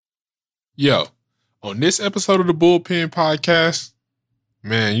Yo, on this episode of the Bullpen Podcast,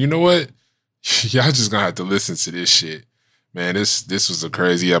 man, you know what? Y'all just gonna have to listen to this shit. Man, this was a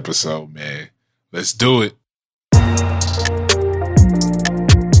crazy episode, man. Let's do it.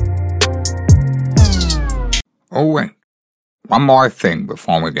 Oh, wait. One more thing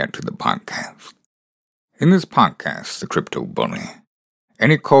before we get to the podcast. In this podcast, The Crypto Bully,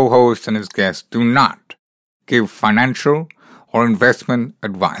 any co-host and his guests do not give financial or investment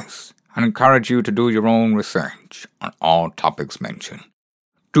advice and encourage you to do your own research on all topics mentioned.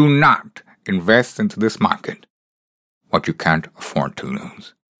 Do not invest into this market what you can't afford to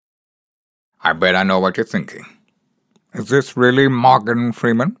lose. I bet I know what you're thinking. Is this really Morgan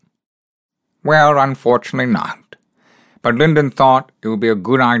Freeman? Well, unfortunately not. But Lyndon thought it would be a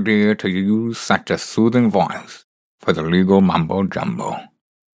good idea to use such a soothing voice for the legal mumbo-jumbo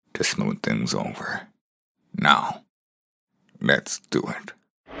to smooth things over. Now, let's do it.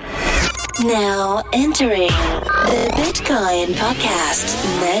 Now entering the Bitcoin Podcast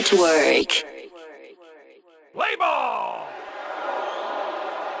Network. Play ball!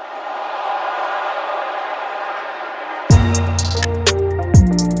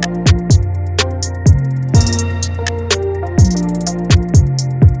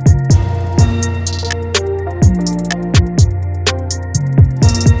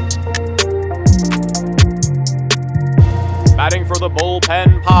 Batting for the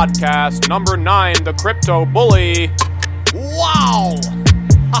Bullpen Podcast, number 9, the Crypto Bully. Wow!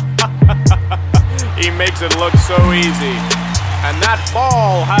 He makes it look so easy. And that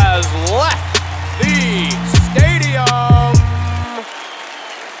ball has left the stadium.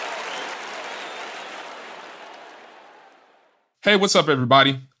 Hey, what's up,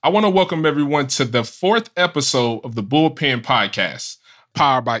 everybody? I want to welcome everyone to the 4th episode of the Bullpen Podcast,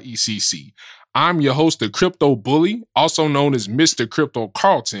 powered by ECC. I'm your host, the Crypto Bully, also known as Mr. Crypto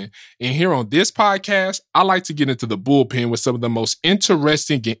Carlton. And here on this podcast, I like to get into the bullpen with some of the most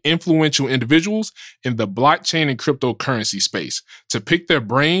interesting and influential individuals in the blockchain and cryptocurrency space to pick their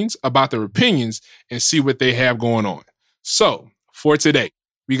brains about their opinions and see what they have going on. So for today,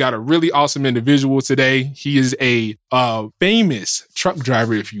 we got a really awesome individual today. He is a famous truck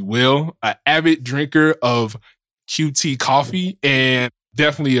driver, if you will, an avid drinker of QT coffee, and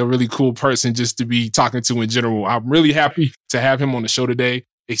definitely a really cool person just to be talking to in general. I'm really happy to have him on the show today.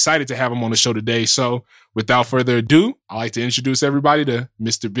 Excited to have him on the show today. So without further ado, I'd like to introduce everybody to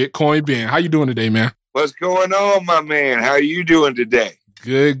Mr. Bitcoin Ben. How you doing today, man? What's going on, my man? How are you doing today?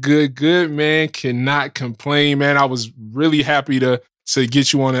 Good, man. Cannot complain, man. I was really happy to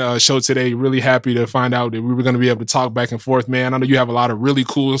get you on the show today. Really happy to find out that we were going to be able to talk back and forth, man. I know you have a lot of really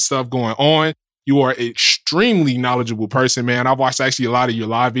cool stuff going on. You are an extremely knowledgeable person, man. I've watched actually a lot of your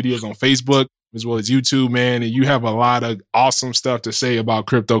live videos on Facebook as well as YouTube, man. And you have a lot of awesome stuff to say about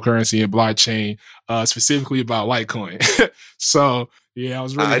cryptocurrency and blockchain, specifically about Litecoin. So, yeah, I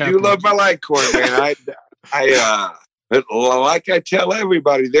was really happy. I do love my Litecoin, man. I like I tell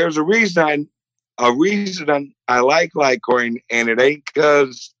everybody, there's a reason I like Litecoin, and it ain't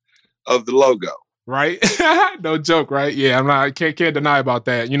because of the logo. Right? No joke, right? Yeah, I can't deny about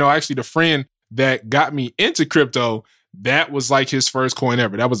that. You know, actually, the friend that got me into crypto, that was like his first coin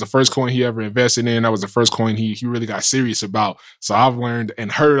ever. That was the first coin he ever invested in. That was the first coin he really got serious about. So I've learned and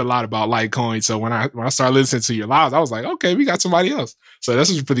heard a lot about Litecoin. So when I started listening to your lives, I was like, okay, we got somebody else. So this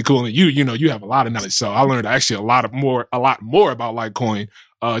is pretty cool. And you have a lot of knowledge. So I learned actually a lot more about Litecoin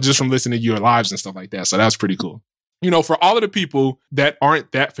just from listening to your lives and stuff like that. So that's pretty cool. You know, for all of the people that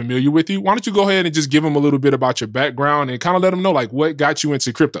aren't that familiar with you, why don't you go ahead and just give them a little bit about your background and kind of let them know, like, what got you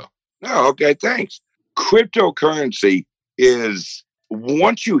into crypto? Oh, okay, thanks. Cryptocurrency is,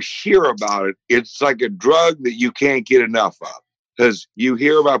 once you hear about it, it's like a drug that you can't get enough of. Because you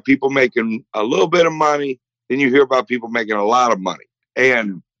hear about people making a little bit of money, then you hear about people making a lot of money.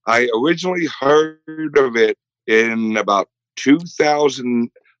 And I originally heard of it in about 2000,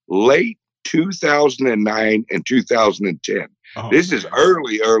 late 2009 and 2010. Oh, this is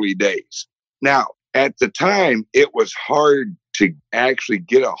early days. Now, at the time, it was hard to actually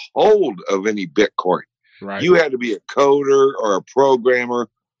get a hold of any Bitcoin. Right. You had to be a coder or a programmer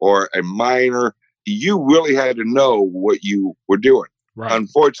or a miner. You really had to know what you were doing. Right.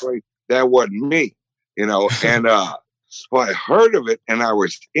 Unfortunately, that wasn't me, and so I heard of it and I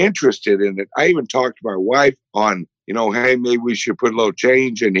was interested in it. I even talked to my wife on, hey, maybe we should put a little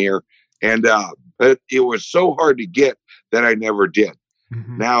change in here. And but it was so hard to get that I never did.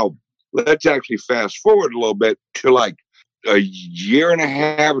 Mm-hmm. Now, let's actually fast forward a little bit to like a year and a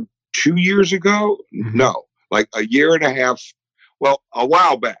half, 2 years ago. Mm-hmm. No, like a year and a half. Well, a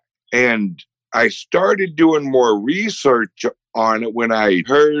while back. And I started doing more research on it when I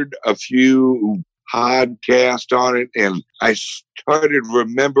heard a few podcasts on it, and I started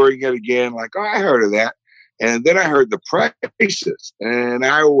remembering it again, like, oh, I heard of that. And then I heard the prices, and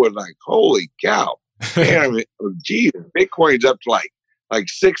I was like, holy cow. Man, I mean, geez, Bitcoin's up to like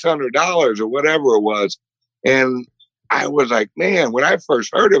 $600 or whatever it was. And I was like, man, when I first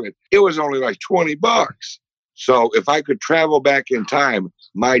heard of it, it was only like $20. So if I could travel back in time,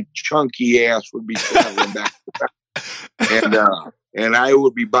 my chunky ass would be traveling back and I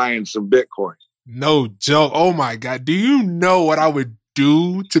would be buying some Bitcoin. No joke. Oh my God. Do you know what I would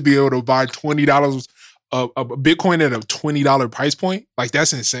do to be able to buy $20 a Bitcoin at a $20 price point? Like,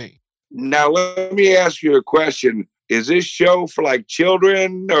 that's insane. Now, let me ask you a question. Is this show for like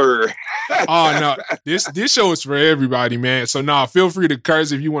children or? Oh no, this show is for everybody, man. So no, feel free to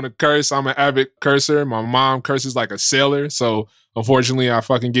curse if you want to curse. I'm an avid cursor. My mom curses like a sailor, so unfortunately, I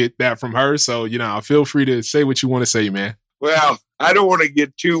fucking get that from her. So feel free to say what you want to say, man. Well, I don't want to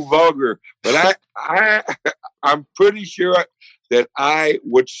get too vulgar, but I'm pretty sure that I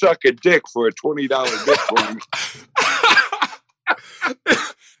would suck a dick for a $20 Bitcoin.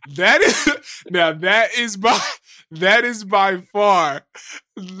 That is by far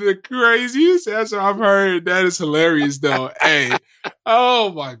the craziest answer I've heard. That is hilarious, though. Hey,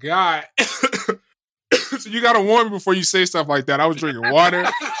 oh my God. So you gotta warn me before you say stuff like that. I was drinking water.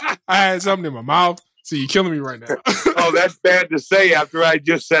 I had something in my mouth. So you're killing me right now. Oh, that's bad to say after I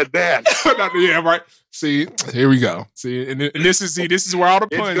just said that. Yeah, right. See, here we go. See, and this is where all the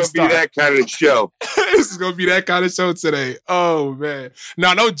puns It's gonna be that kind of show. This is gonna be that kind of show today. Oh man,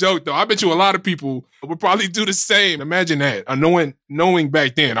 no joke though. I bet you a lot of people would probably do the same. Imagine that. Knowing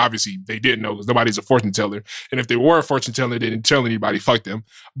back then, obviously they didn't know because nobody's a fortune teller, and if they were a fortune teller, they didn't tell anybody. Fuck them.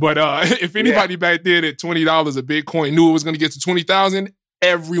 But if anybody back then at $20 a Bitcoin knew it was gonna get to 20,000.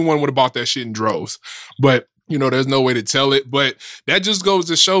 Everyone would have bought that shit in droves. But, there's no way to tell it. But that just goes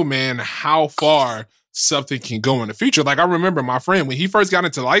to show, man, how far something can go in the future. Like, I remember my friend, when he first got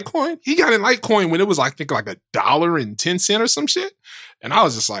into Litecoin, he got in Litecoin when it was, I think, like $1.10 or some shit. And I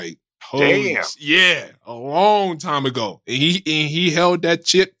was just like, holy damn. Yeah, a long time ago. And he held that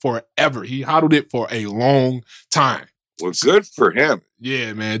shit forever. He hodled it for a long time. Well, good for him.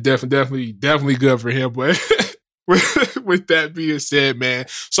 Yeah, man, definitely good for him. But with that being said, man,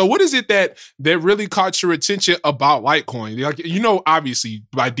 so what is it that really caught your attention about Litecoin? Like, obviously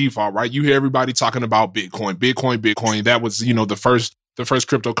by default, right? You hear everybody talking about Bitcoin. That was, the first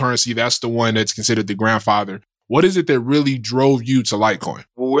cryptocurrency. That's the one that's considered the grandfather. What is it that really drove you to Litecoin?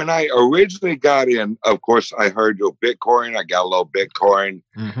 When I originally got in, of course, I heard Bitcoin. I got a little Bitcoin.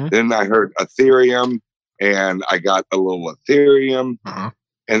 Mm-hmm. Then I heard Ethereum, and I got a little Ethereum. Uh-huh.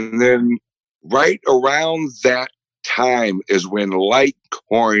 And then right around that time is when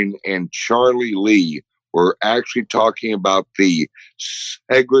Litecoin and Charlie Lee were actually talking about the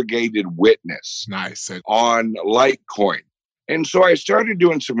segregated witness on Litecoin. And so I started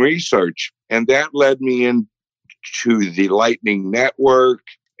doing some research, and that led me into the Lightning Network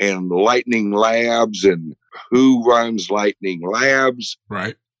and Lightning Labs and who runs Lightning Labs,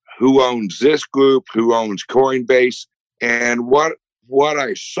 right? Who owns this group, who owns Coinbase. And what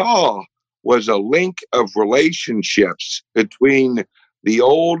I saw was a link of relationships between the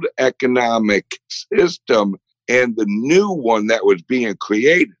old economic system and the new one that was being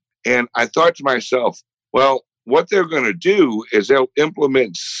created. And I thought to myself, well, what they're going to do is they'll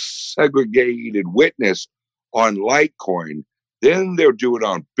implement segregated witness on Litecoin. Then they'll do it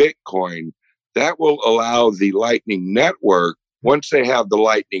on Bitcoin. That will allow the Lightning Network, once they have the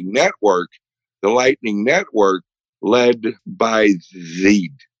Lightning Network led by the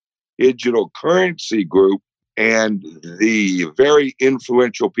digital currency group and the very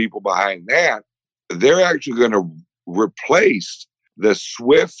influential people behind that, they're actually going to replace the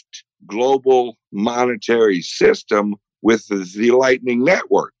SWIFT global monetary system with the Lightning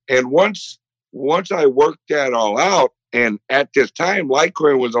Network. And once I worked that all out, and at this time,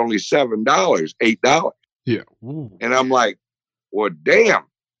 Litecoin was only $7, $8. Yeah. Ooh. And I'm like, well, damn,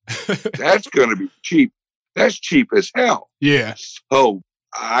 that's going to be cheap. That's cheap as hell. Yeah. So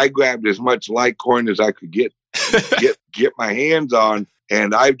I grabbed as much Litecoin as I could get my hands on,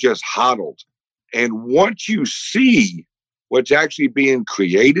 and I've just hodled. And once you see what's actually being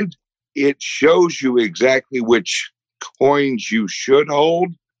created, it shows you exactly which coins you should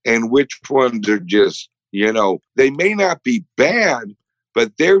hold and which ones are just, they may not be bad,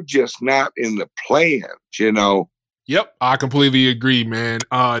 but they're just not in the plans, Yep, I completely agree, man.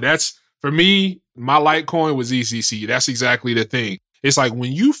 That's, for me, my Litecoin was ECC. That's exactly the thing. It's like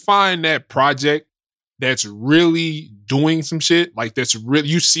when you find that project that's really doing some shit, like that's really,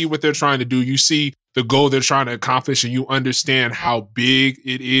 you see what they're trying to do. You see the goal they're trying to accomplish and you understand how big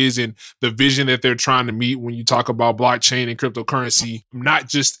it is and the vision that they're trying to meet when you talk about blockchain and cryptocurrency, not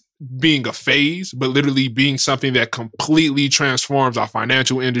just being a phase, but literally being something that completely transforms our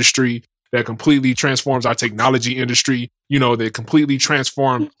financial industry, that completely transforms our technology industry, that completely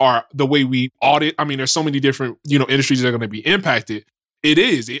transform the way we audit. I mean, there's so many different, industries that are going to be impacted.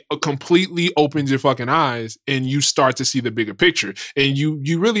 It completely opens your fucking eyes and you start to see the bigger picture. And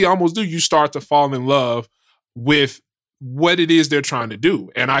you really almost do. You start to fall in love with what it is they're trying to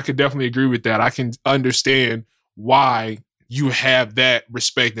do. And I could definitely agree with that. I can understand why you have that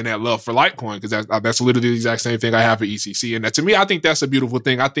respect and that love for Litecoin, because that's literally the exact same thing I have for ECC. And that, to me, I think that's a beautiful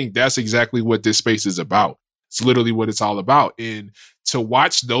thing. I think that's exactly what this space is about. It's literally what it's all about. And to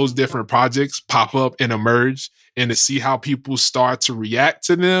watch those different projects pop up and emerge and to see how people start to react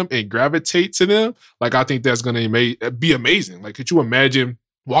to them and gravitate to them, like, I think that's going to be amazing. Like, could you imagine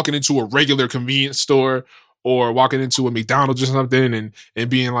walking into a regular convenience store or walking into a McDonald's or something and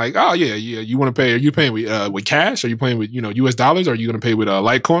being like, oh, yeah, you want to pay, are you paying with cash? Are you paying with, US dollars? Are you going to pay with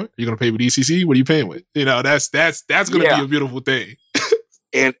Litecoin? Are you going to pay with ECC? What are you paying with? That's going to be a beautiful thing.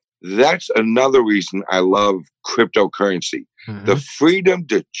 And that's another reason I love cryptocurrency. Mm-hmm. The freedom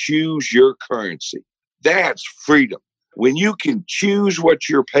to choose your currency. That's freedom. When you can choose what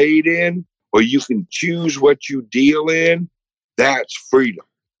you're paid in, or you can choose what you deal in, that's freedom.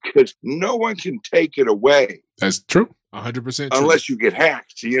 Because no one can take it away. That's true. 100% true. Unless you get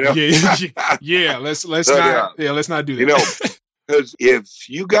hacked, Yeah. Let's not do that. Because if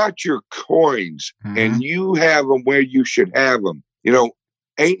you got your coins mm-hmm. and you have them where you should have them,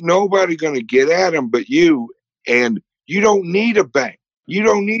 ain't nobody going to get at them but you. And you don't need a bank. You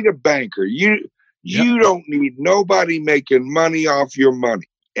don't need a banker. You don't need nobody making money off your money.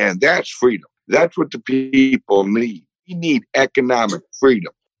 And that's freedom. That's what the people need. We need economic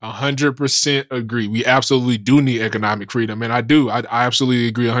freedom. 100% agree. We absolutely do need economic freedom. And I absolutely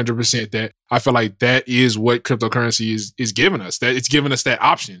agree 100% that I feel like that is what cryptocurrency is giving us. That it's giving us that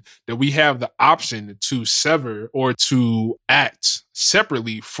option, that we have the option to sever or to act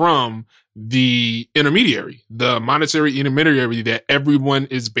separately from the intermediary, the monetary intermediary that everyone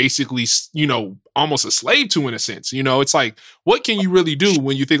is basically, almost a slave to, in a sense. It's like, what can you really do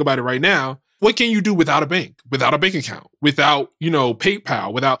when you think about it right now? What can you do without a bank, without a bank account, without,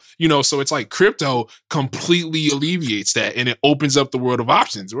 PayPal, without, so it's like crypto completely alleviates that and it opens up the world of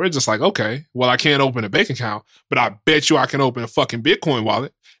options. We're just like, okay, well, I can't open a bank account, but I bet you I can open a fucking Bitcoin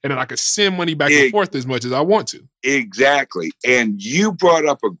wallet and then I can send money back and forth as much as I want to. Exactly. And you brought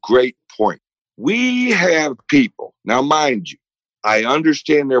up a great point. We have people, now mind you, I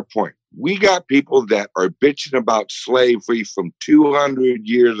understand their point. We got people that are bitching about slavery from 200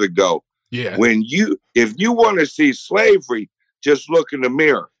 years ago. Yeah. If you want to see slavery, just look in the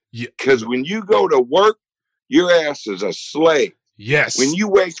mirror. Because when you go to work, your ass is a slave. Yes. When you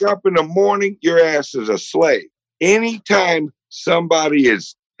wake up in the morning, your ass is a slave. Anytime somebody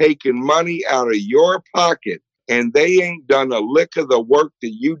is taking money out of your pocket and they ain't done a lick of the work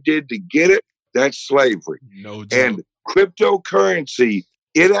that you did to get it, that's slavery. No joke. And cryptocurrency,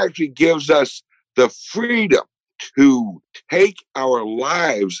 it actually gives us the freedom to take our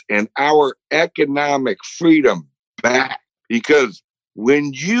lives and our economic freedom back. Because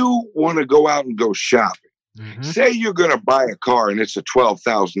when you want to go out and go shopping, mm-hmm. say you're going to buy a car and it's a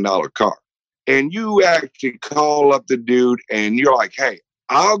 $12,000 car, and you actually call up the dude and you're like, hey,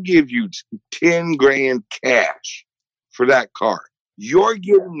 I'll give you 10 grand cash for that car. You're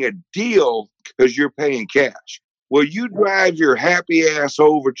getting a deal because you're paying cash. Well, you drive your happy ass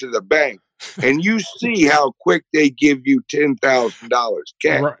over to the bank and you see how quick they give you $10,000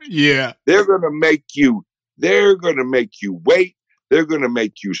 cash. Right. Yeah. They're going to make you wait. They're going to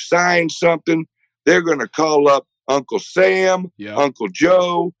make you sign something. They're going to call up Uncle Sam, Uncle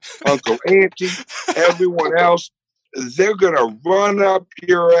Joe, Uncle Auntie, everyone else. They're going to run up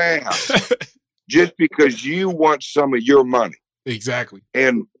your ass just because you want some of your money. Exactly.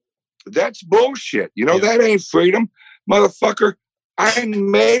 And that's bullshit. That ain't freedom. Motherfucker, I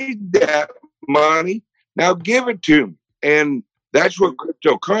made that money. Now give it to me. And that's what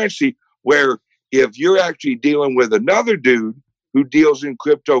cryptocurrency, where if you're actually dealing with another dude who deals in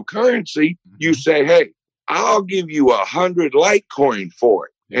cryptocurrency, you say, hey, I'll give you 100 Litecoin for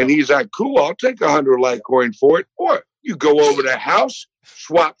it. Yep. And he's like, cool, I'll take 100 Litecoin for it. Or you go over to the house,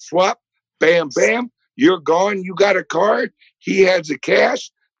 swap, bam, bam, you're gone. You got a card. He has the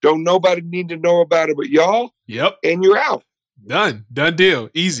cash. Don't nobody need to know about it but y'all. Yep. And you're out. Done deal.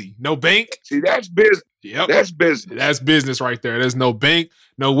 Easy. No bank. See, that's business. Yep. That's business. That's business right there. There's no bank,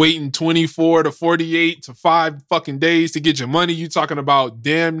 no waiting 24 to 48 to 5 fucking days to get your money. You talking about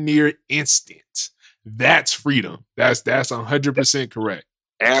damn near instant. That's freedom. That's 100% correct.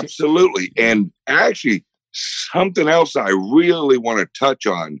 Absolutely. And actually, something else I really want to touch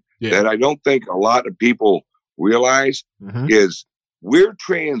on that I don't think a lot of people realize is we're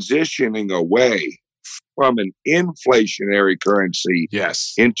transitioning away from an inflationary currency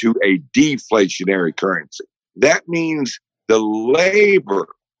into a deflationary currency. That means the labor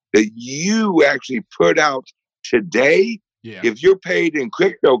that you actually put out today, if you're paid in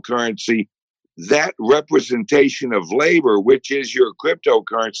cryptocurrency, that representation of labor, which is your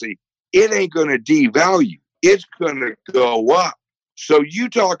cryptocurrency, it ain't going to devalue. It's going to go up. So you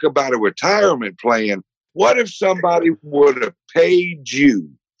talk about a retirement plan. What if somebody would have paid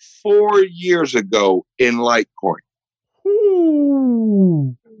you 4 years ago in Litecoin?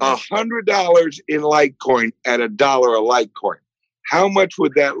 $100 in Litecoin at $1 a Litecoin. How much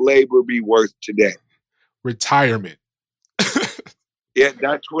would that labor be worth today? Retirement. Yeah,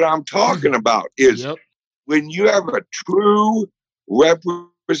 that's what I'm talking about. Is when you have a true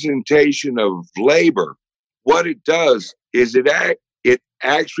representation of labor, what it does is it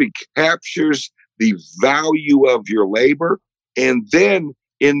actually captures the value of your labor, and then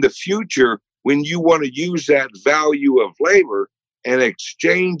in the future, when you want to use that value of labor and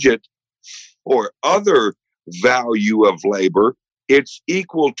exchange it for other value of labor, it's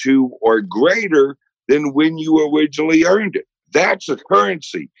equal to or greater than when you originally earned it. That's a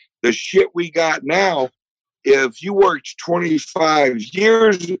currency. The shit we got now, if you worked 25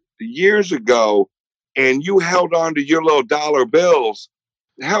 years ago and you held on to your little dollar bills,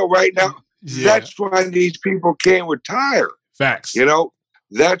 hell, right now, that's why these people can't retire. Facts. You know,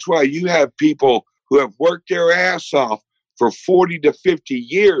 that's why you have people who have worked their ass off for 40 to 50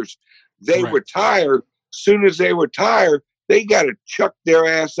 years. They retire. Soon as they retire, they got to chuck their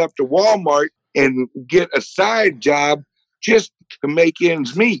ass up to Walmart and get a side job just to make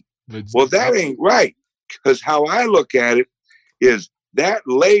ends meet. Well, that ain't right. Because how I look at it is that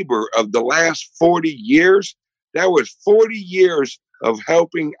labor of the last 40 years, that was 40 years of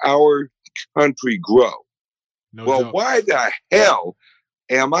helping our country grow. Why the hell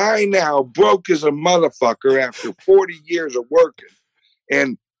am I now broke as a motherfucker after 40 years of working?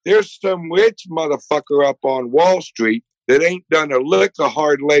 And there's some rich motherfucker up on Wall Street that ain't done a lick of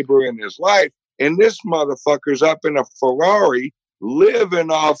hard labor in his life. And this motherfucker's up in a Ferrari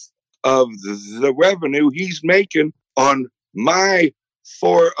living off of the revenue he's making on my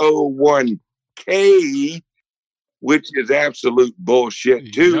 401k, which is absolute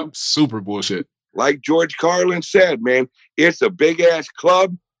bullshit too. Yep, super bullshit. Like George Carlin said, man, it's a big ass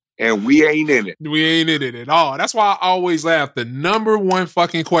club and we ain't in it. We ain't in it at all. That's why I always laugh. The number one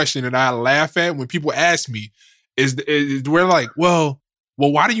fucking question that I laugh at when people ask me is we're like, well,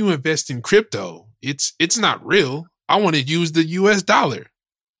 why do you invest in crypto? It's not real. I want to use the US dollar.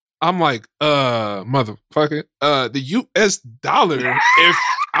 I'm like, motherfucker, the US dollar, if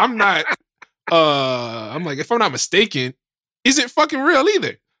I'm not mistaken, isn't fucking real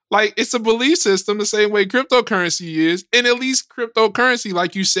either. Like, it's a belief system the same way cryptocurrency is. And at least cryptocurrency,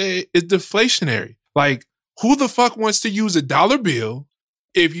 like you said, is deflationary. Like, who the fuck wants to use a dollar bill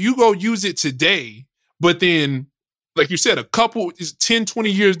if you go use it today, but then, like you said, 10, 20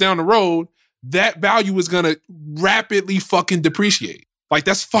 years down the road, that value is going to rapidly fucking depreciate. Like,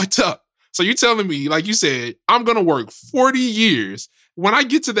 that's fucked up. So you're telling me, like you said, I'm going to work 40 years. When I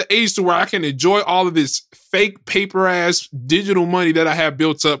get to the age to where I can enjoy all of this fake paper-ass digital money that I have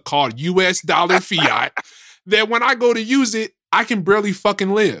built up called US dollar fiat, that when I go to use it, I can barely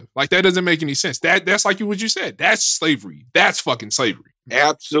fucking live. Like, that doesn't make any sense. That's like what you said. That's slavery. That's fucking slavery.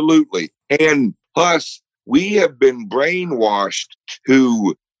 Absolutely. And plus, we have been brainwashed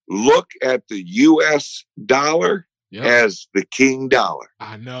to look at the US dollar as the king dollar.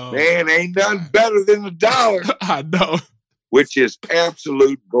 I know. Man, ain't nothing better than the dollar. I know. Which is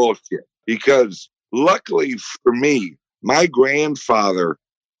absolute bullshit. Because luckily for me, my grandfather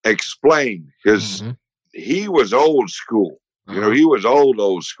explained, because he was old school. You know, he was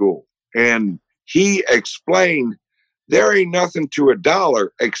old school. And he explained there ain't nothing to a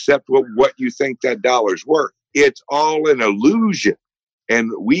dollar except what you think that dollar's worth. It's all an illusion.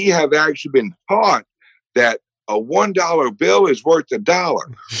 And we have actually been taught that a $1 bill is worth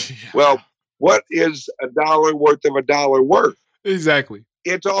 $1. Well, what is $1 worth of $1 worth? Exactly.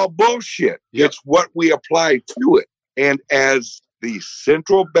 It's all bullshit. It's what we apply to it. And as the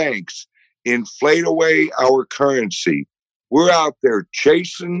central banks inflate away our currency, we're out there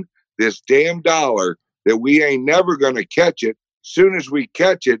chasing this damn dollar that we ain't never going to catch it. Soon as we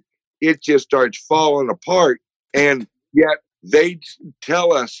catch it, it just starts falling apart. And yet they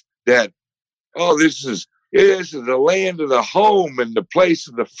tell us that, oh, this is This is the land of the home and the place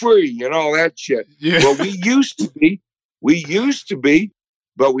of the free and all that shit. Yeah. Well, we used to be,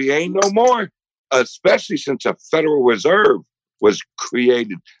 but we ain't no more, especially since a Federal Reserve was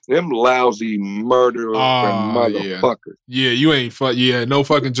created. Them lousy murderer and motherfuckers. Yeah, you ain't no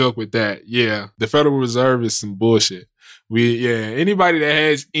fucking joke with that. Yeah. The Federal Reserve is some bullshit. Anybody that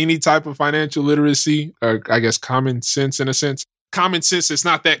has any type of financial literacy, or I guess common sense in a sense, common sense is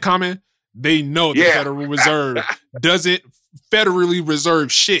not that common. They know the Federal Reserve doesn't federally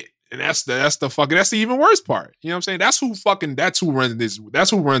reserve shit. And that's the even worse part. You know what I'm saying? That's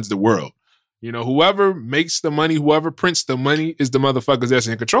who runs the world. You know, whoever makes the money, whoever prints the money is the motherfuckers that's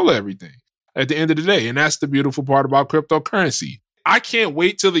in control of everything at the end of the day. And that's the beautiful part about cryptocurrency. I can't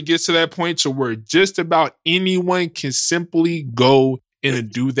wait till it gets to that point to where just about anyone can simply go in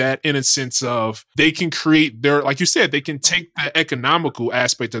and do that, in a sense of they can create their, like you said, they can take the economical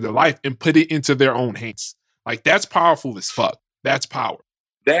aspect of their life and put it into their own hands. Like, that's powerful as fuck. That's power.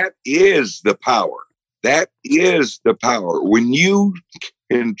 That is the power. That is the power. When you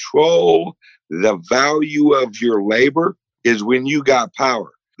control the value of your labor is when you got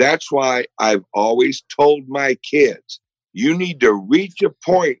power. That's why I've always told my kids, you need to reach a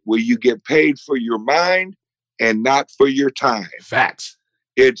point where you get paid for your mind and not for your time. Facts.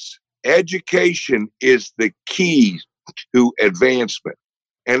 It's education is the key to advancement.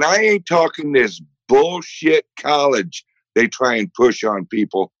 And I ain't talking this bullshit college they try and push on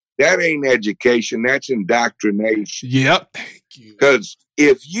people. That ain't education. That's indoctrination. Yep. Thank you. Because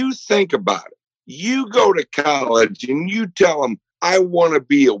if you think about it, you go to college and you tell them, I want to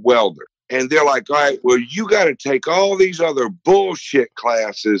be a welder. And they're like, all right, well, you got to take all these other bullshit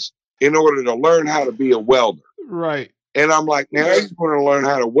classes in order to learn how to be a welder. Right. And I'm like, now I just want to learn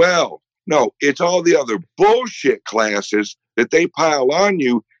how to weld. No, it's all the other bullshit classes that they pile on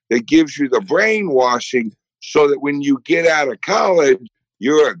you that gives you the brainwashing so that when you get out of college,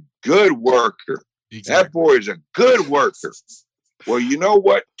 you're a good worker. Exactly. That boy is a good worker. Well, you know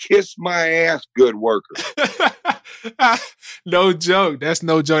what? Kiss my ass, good worker. No joke. That's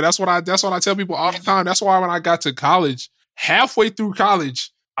no joke. That's what I tell people all the time. That's why when I got to college, halfway through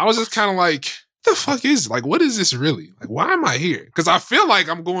college, I was just kind of like, the fuck is, like, what is this really? Like, why am I here? Because I feel like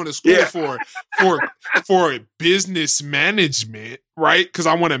I'm going to school for business management, right? Because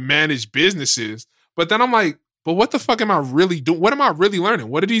I want to manage businesses. But then I'm like, but what the fuck am I really doing? What am I really learning?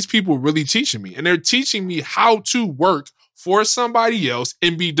 What are these people really teaching me? And they're teaching me how to work for somebody else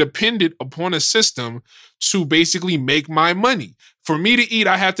and be dependent upon a system to basically make my money. For me to eat,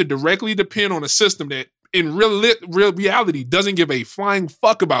 I have to directly depend on a system that in real reality doesn't give a flying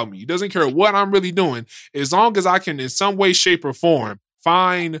fuck about me. Doesn't care what I'm really doing. As long as I can, in some way, shape, or form,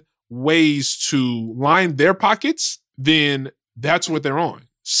 find ways to line their pockets, then that's what they're on.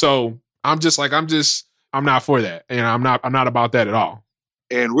 So I'm not for that. And I'm not about that at all.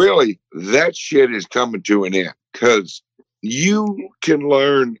 And really, that shit is coming to an end because you can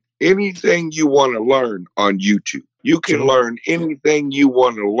learn anything you want to learn on YouTube. You can learn anything you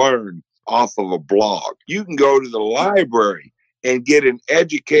want to learn off of a blog. You can go to the library and get an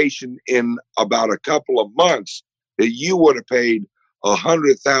education in about a couple of months that you would have paid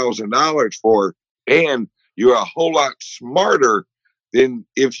 $100,000 for, and you're a whole lot smarter than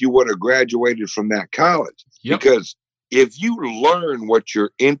if you would have graduated from that college. Yep. Because if you learn what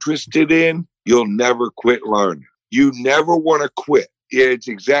you're interested in, you'll never quit learning. You never want to quit. It's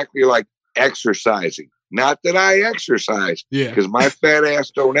exactly like exercising. Not that I exercise, because my fat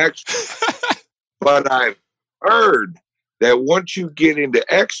ass don't exercise. But I've heard that once you get into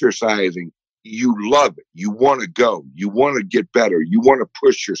exercising, you love it. You want to go. You want to get better. You want to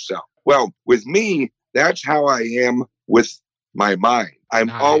push yourself. Well, with me, that's how I am with my mind. I'm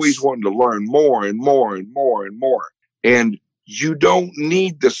always wanting to learn more and more and more and more. And you don't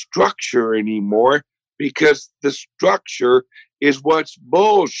need the structure anymore because the structure is what's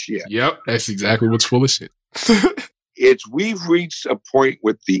bullshit. Yep, that's exactly what's full of shit. We've reached a point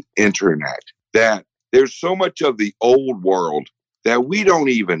with the internet that there's so much of the old world that we don't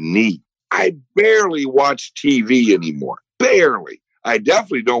even need. I barely watch TV anymore. Barely. I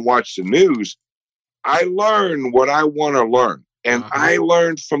definitely don't watch the news. I learn what I want to learn. And I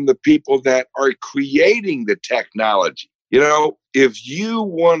learned from the people that are creating the technology. You know, if you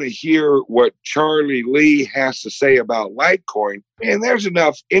want to hear what Charlie Lee has to say about Litecoin, and there's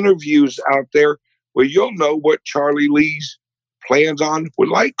enough interviews out there where you'll know what Charlie Lee's plans on with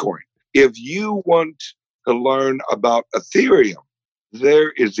Litecoin. If you want to learn about Ethereum,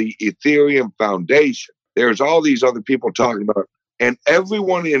 there is the Ethereum Foundation. There's all these other people talking about, and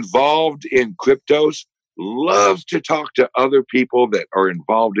everyone involved in cryptos loves to talk to other people that are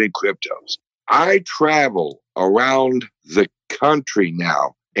involved in cryptos. I travel around the country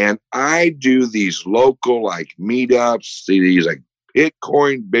now, and I do these local like meetups, these like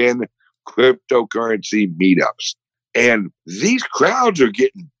Bitcoin bin cryptocurrency meetups. And these crowds are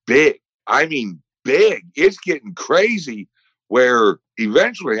getting big. I mean, big. It's getting crazy where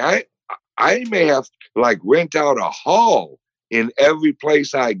eventually I may have to like rent out a hall in every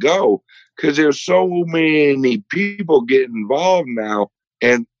place I go because there's so many people getting involved now.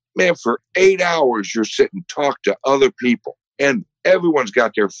 And man, for 8 hours, you're sitting talk to other people and everyone's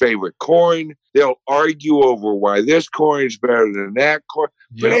got their favorite coin. They'll argue over why this coin is better than that coin,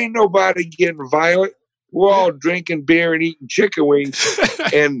 but ain't nobody getting violent. We're all drinking beer and eating chicken wings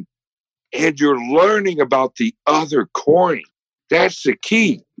and you're learning about the other coin. That's the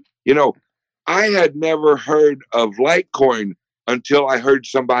key. You know, I had never heard of Litecoin until I heard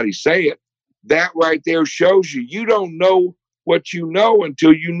somebody say it. That right there shows you don't know what you know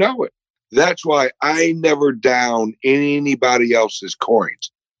until you know it. That's why I never down anybody else's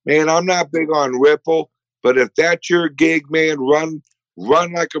coins. Man, I'm not big on Ripple, but if that's your gig, man, run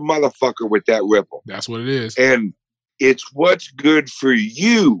like a motherfucker with that Ripple. That's what it is. And it's what's good for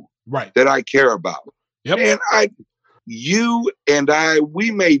you that I care about. Yep. And you and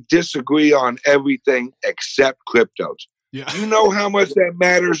we may disagree on everything except cryptos. Yeah. You know how much that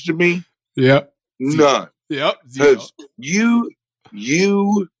matters to me? Yep. None. Yep. Because you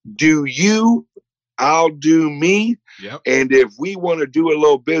do you, I'll do me. Yep. And if we want to do a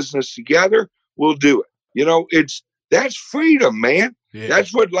little business together, we'll do it. You know, that's freedom, man. Yeah.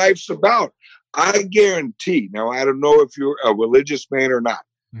 That's what life's about. I guarantee, now I don't know if you're a religious man or not,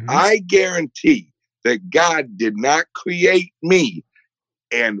 I guarantee that God did not create me.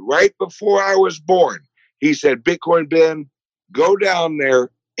 And right before I was born, he said, Bitcoin Ben, go down there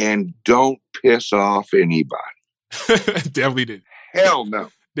and don't piss off anybody. Definitely did. Hell no.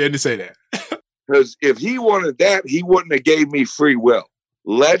 Didn't say that. Because if he wanted that, he wouldn't have gave me free will.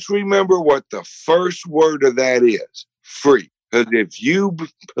 Let's remember what the first word of that is, free. Because if you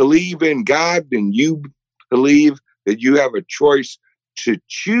believe in God, then you believe that you have a choice to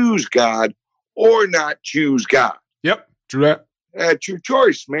choose God or not choose God. Yep, true that. That's your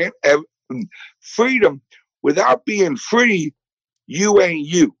choice, man. Freedom, without being free, you ain't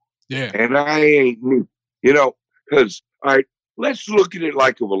you. Yeah. And I ain't me. You know, because, all right, let's look at it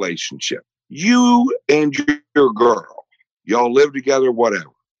like a relationship. You and your girl, y'all live together,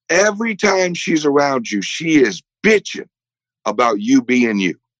 whatever. Every time she's around you, she is bitching about you being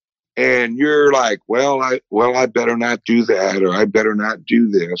you. And you're like, well, I better not do that, or I better not do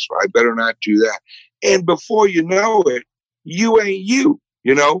this, or I better not do that. And before you know it, you ain't you.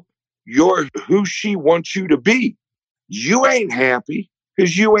 You know, you're who she wants you to be. You ain't happy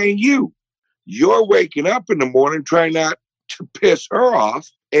because you ain't you. You're waking up in the morning trying not to piss her off,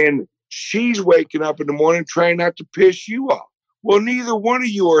 and she's waking up in the morning trying not to piss you off. Well, neither one of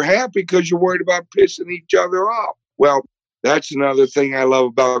you are happy because you're worried about pissing each other off. Well, that's another thing I love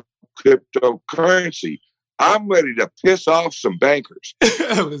about cryptocurrency. I'm ready to piss off some bankers.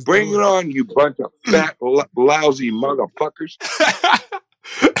 Bring it on, you bunch of fat, lousy motherfuckers.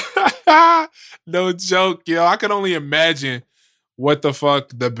 No joke, yo. I can only imagine what the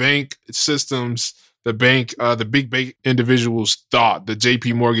fuck the bank systems, the big bank individuals thought, the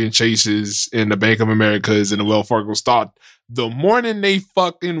JP Morgan Chases and the Bank of Americas and the Wells Fargo's thought the morning they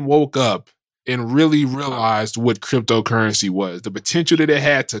fucking woke up and really realized what cryptocurrency was, the potential that it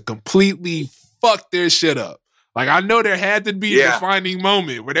had to completely fuck their shit up. Like, I know there had to be a defining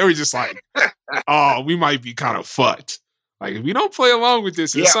moment where they were just like, oh, we might be kind of fucked. Like, if we don't play along with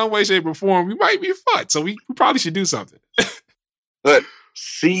this in some way, shape, or form, we might be fucked. So we probably should do something. But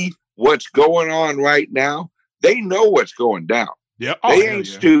see what's going on right now? They know what's going down. Yeah. They ain't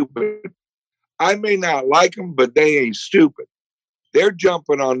stupid. I may not like them, but they ain't stupid. They're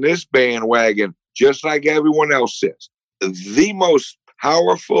jumping on this bandwagon just like everyone else is. The most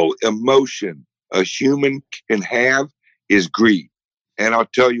powerful emotion a human can have is greed. And I'll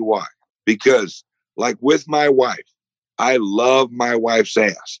tell you why. Because, like with my wife, I love my wife's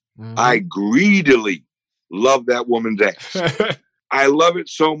ass. Mm-hmm. I greedily love that woman's ass. I love it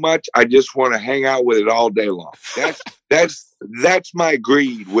so much, I just want to hang out with it all day long. That's my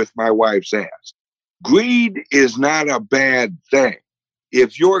greed with my wife's ass. Greed is not a bad thing.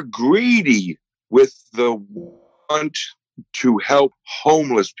 If you're greedy with the want to help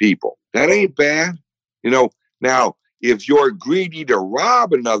homeless people, that ain't bad. You know, now, if you're greedy to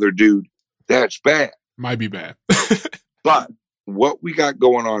rob another dude, that's bad. Might be bad. But what we got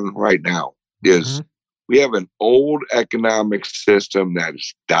going on right now is we have an old economic system that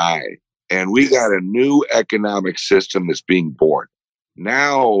has died, and we got a new economic system that's being born.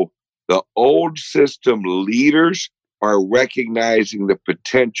 Now, The old system leaders are recognizing the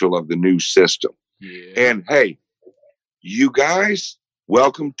potential of the new system. Yeah. And hey, you guys,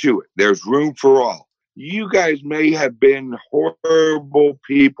 welcome to it. There's room for all. You guys may have been horrible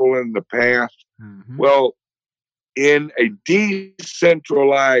people in the past. Mm-hmm. Well, in a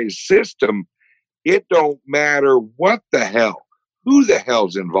decentralized system, it don't matter what the hell, who the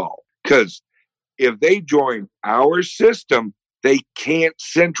hell's involved. Because if they join our system, they can't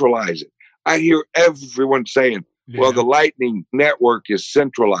centralize it. I hear everyone saying, well, the Lightning Network is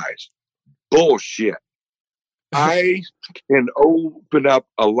centralized. Bullshit. I can open up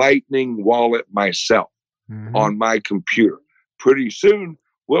a Lightning wallet myself on my computer. Pretty soon,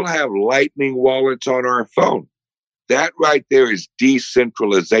 we'll have Lightning wallets on our phone. That right there is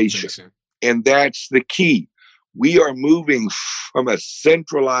decentralization. And that's the key. We are moving from a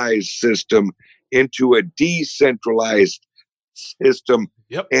centralized system into a decentralized system.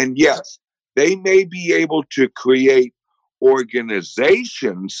 Yep. And yes, they may be able to create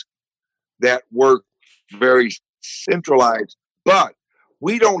organizations that work very centralized, but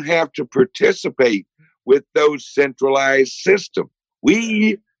we don't have to participate with those centralized systems.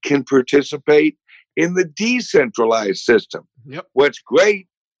 We can participate in the decentralized system. Yep. What's great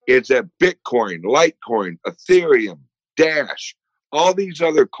is that Bitcoin, Litecoin, Ethereum, Dash, all these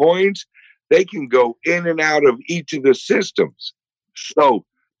other coins, they can go in and out of each of the systems. So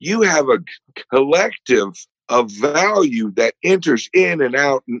you have a collective of value that enters in and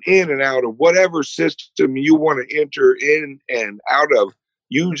out of whatever system you want to enter in and out of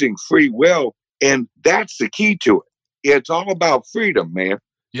using free will. And that's the key to it. It's all about freedom, man.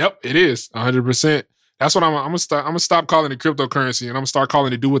 Yep, it is 100%. That's what I'm gonna stop calling it cryptocurrency, and I'm gonna start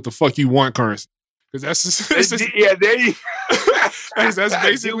calling it do what the fuck you want currency. Because that's that's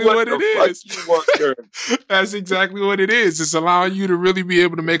basically what it is. That's exactly what it is. It's allowing you to really be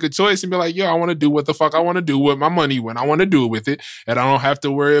able to make a choice and be like, yo, I want to do what the fuck I want to do with my money when I want to do it with it. And I don't have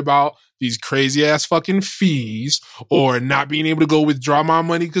to worry about these crazy ass fucking fees or not being able to go withdraw my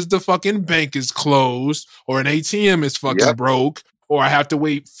money because the fucking bank is closed or an ATM is fucking broke. Or I have to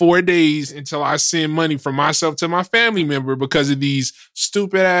wait 4 days until I send money from myself to my family member because of these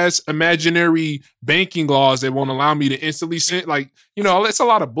stupid ass imaginary banking laws that won't allow me to instantly send. Like, you know, it's a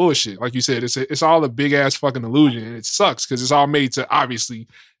lot of bullshit. Like you said, it's all a big ass fucking illusion. And it sucks because it's all made to obviously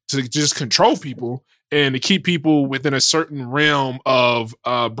to just control people and to keep people within a certain realm of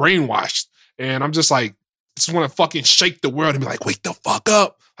brainwashed. And I'm just like, just want to fucking shake the world and be like, wake the fuck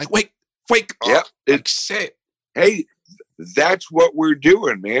up. Like, wake up. Like, shit. Hey, that's what we're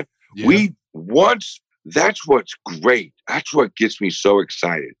doing, man. Yeah. That's what's great. That's what gets me so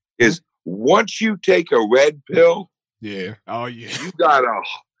excited is once you take a red pill, you got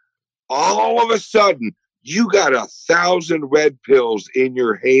all of a sudden, you got 1,000 red pills in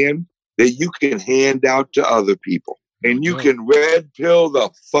your hand that you can hand out to other people. And you can red pill the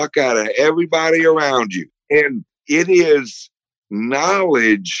fuck out of everybody around you. And it is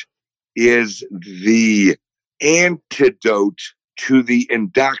knowledge is the antidote to the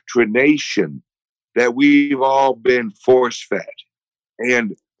indoctrination that we've all been force-fed.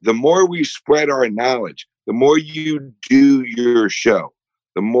 And the more we spread our knowledge, the more you do your show,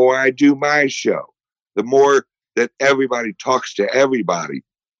 the more I do my show, the more that everybody talks to everybody.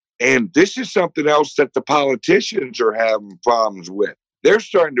 And this is something else that the politicians are having problems with. They're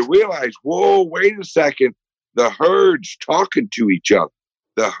starting to realize, whoa, wait a second, the herd's talking to each other.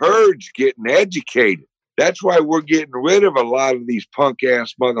 The herd's getting educated. That's why we're getting rid of a lot of these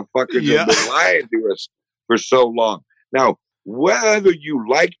punk-ass motherfuckers that have been lying to us for so long. Now, whether you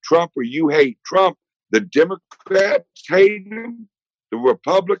like Trump or you hate Trump, the Democrats hate him, the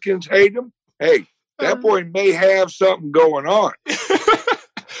Republicans hate him. Hey, that boy may have something going on.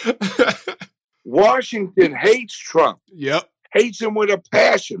 Washington hates Trump. Yep. Hates him with a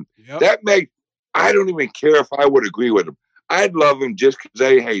passion. Yep. I don't even care if I would agree with him. I'd love him just because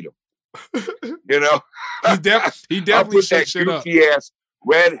they hate him. You know, he definitely that shit up. Goofy ass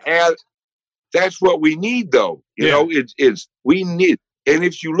red hat. That's what we need, though. You know, it's we need. And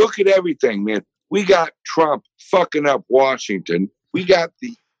if you look at everything, man, we got Trump fucking up Washington. We got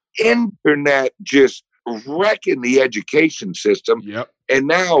the internet just wrecking the education system. Yep. And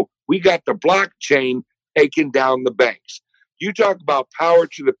now we got the blockchain taking down the banks. You talk about power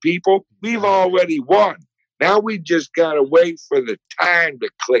to the people. We've already won. Now we just got to wait for the time to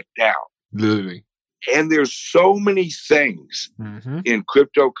click down. Literally. And there's so many things in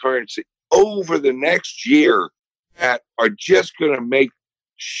cryptocurrency over the next year that are just going to make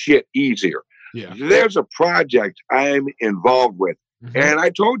shit easier. Yeah. There's a project I'm involved with. And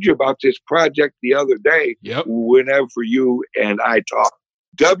I told you about this project the other day whenever you and I talked.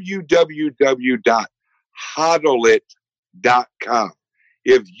 www.hodlit.com.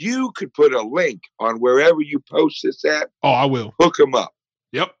 If you could put a link on wherever you post this at, I will. Hook them up.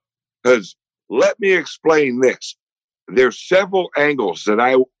 Yep. Because let me explain this. There's several angles that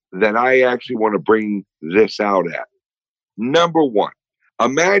I actually want to bring this out at. Number one,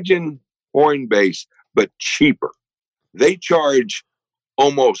 imagine Coinbase, but cheaper. They charge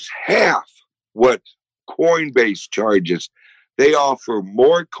almost half what Coinbase charges. They offer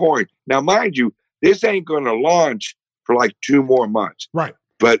more coin. Now, mind you, this ain't going to launch for like 2 more months. Right.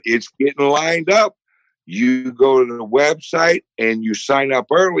 But it's getting lined up. You go to the website and you sign up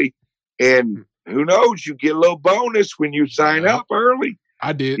early, and who knows, you get a little bonus when you sign up early.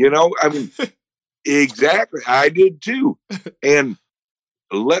 I did. I mean, exactly. I did too. And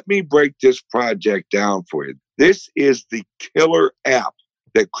let me break this project down for you. This is the killer app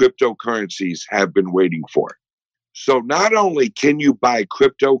that cryptocurrencies have been waiting for. So not only can you buy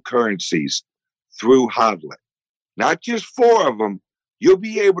cryptocurrencies through Hodlit, not just 4 of them, you'll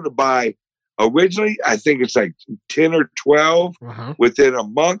be able to buy, originally, I think it's like 10 or 12. Within a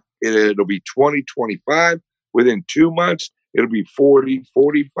month, it'll be 20, 25. Within 2 months, it'll be 40,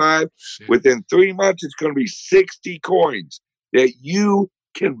 45. Shit. Within 3 months, it's going to be 60 coins that you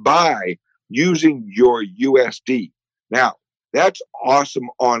can buy using your USD. Now, that's awesome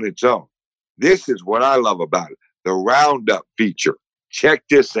on its own. This is what I love about it, the roundup feature. Check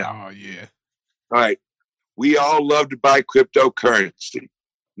this out. Oh, yeah. All right. We all love to buy cryptocurrency.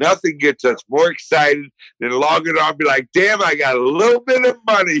 Nothing gets us more excited than logging on and be like, damn, I got a little bit of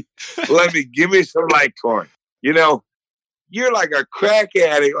money. Give me some Litecoin. You're like a crack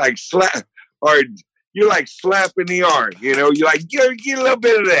addict, you're like slapping the arm. You're like, get a little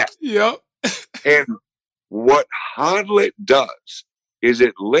bit of that. Yep. And what Hodlit does is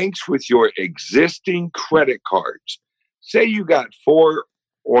it links with your existing credit cards. Say you got 4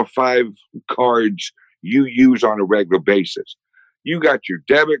 or 5 cards you use on a regular basis. You got your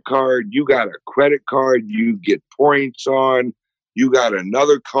debit card, you got a credit card you get points on, you got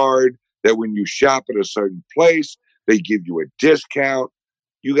another card that when you shop at a certain place, they give you a discount.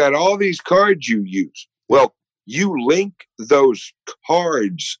 You got all these cards you use. Well, you link those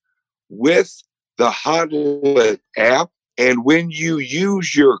cards with the Hodlit app, and when you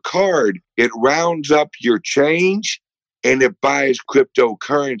use your card, it rounds up your change and it buys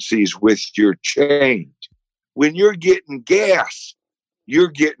cryptocurrencies with your change. When you're getting gas, you're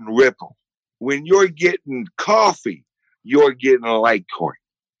getting Ripple. When you're getting coffee, you're getting a Litecoin.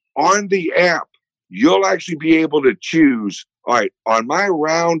 On the app, you'll actually be able to choose, all right, on my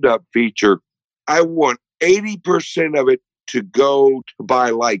roundup feature, I want 80% of it to go to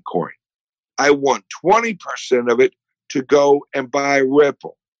buy Litecoin. I want 20% of it to go and buy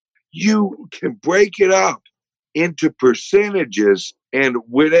Ripple. You can break it up into percentages, and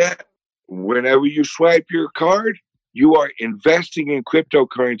with that, whenever you swipe your card, you are investing in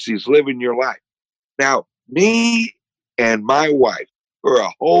cryptocurrencies, living your life. Now, me and my wife, for a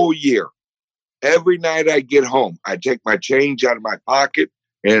whole year, every night I get home, I take my change out of my pocket,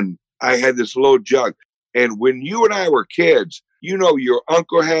 and I had this little jug. And when you and I were kids, your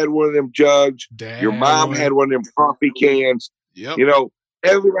uncle had one of them jugs, Dad, your mom had one of them coffee cans. Yep.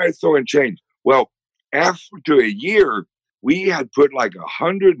 Everybody throwing change. Well, after a year, we had put like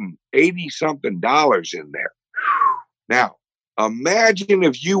 $180-something in there. Now, imagine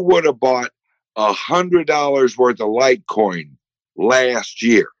if you would have bought $100 worth of Litecoin last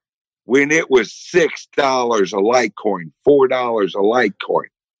year when it was $6 a Litecoin, $4 a Litecoin.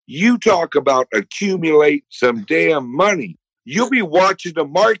 You talk about accumulate some damn money. You'll be watching the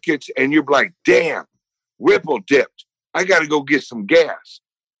markets and you're like, damn, Ripple dipped. I got to go get some gas.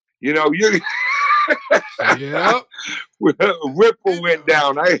 You're Yep. Ripple went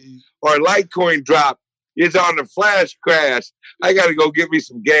down. Or Litecoin dropped. It's on the flash crash. I got to go get me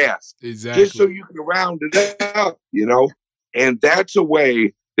some gas. Exactly. Just so you can round it up, And that's a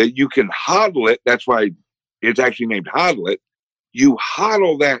way that you can hodl it. That's why it's actually named Hodlit. You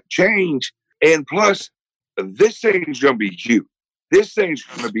hodl that change. And plus, this thing's going to be huge. This thing's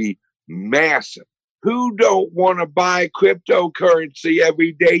going to be massive. Who don't want to buy cryptocurrency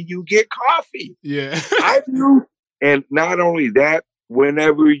every day you get coffee? Yeah. I do. And not only that,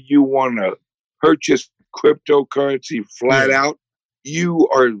 whenever you want to purchase cryptocurrency flat out, you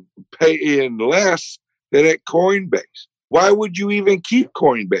are paying less than at Coinbase. Why would you even keep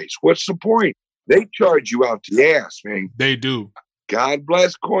Coinbase? What's the point? They charge you out the ass, man. They do. God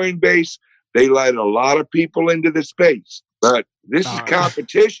bless Coinbase. They let a lot of people into the space. But this is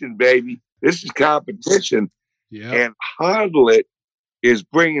competition, baby. This is competition. Yeah. And Hodlit is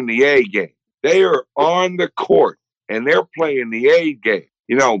bringing the A game. They are on the court and they're playing the A game.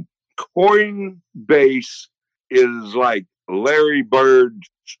 You know, Coinbase is like Larry Bird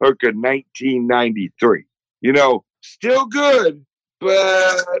circa 1993. You know, still good,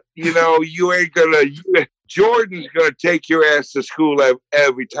 but, you know, you ain't gonna, Jordan's gonna take your ass to school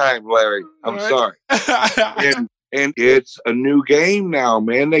every time, Larry. I'm sorry. And it's a new game now,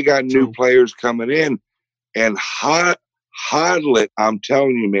 man. They got new players coming in. And hodl it, I'm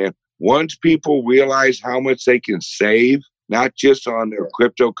telling you, man, once people realize how much they can save, not just on their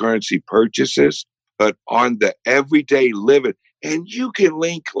cryptocurrency purchases, but on the everyday living. And you can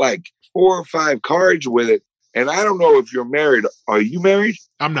link like 4 or 5 cards with it. And I don't know if you're married. Are you married?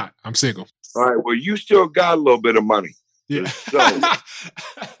 I'm not. I'm single. All right. Well, you still got a little bit of money. Yeah. So,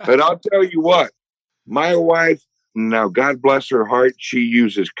 but I'll tell you what, my wife, now God bless her heart, she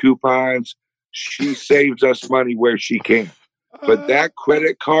uses coupons. She saves us money where she can. But that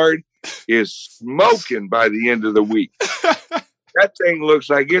credit card is smoking by the end of the week. That thing looks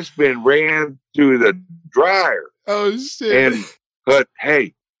like it's been ran through the dryer. Oh, shit. But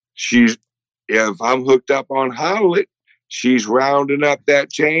hey, if I'm hooked up on Howlett, she's rounding up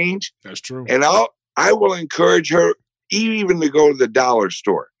that change. That's true. And I will encourage her even to go to the dollar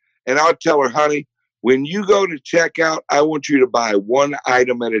store. And I'll tell her, honey, when you go to checkout, I want you to buy one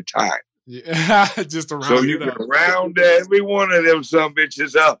item at a time. Yeah, just to round so you can round every one of them some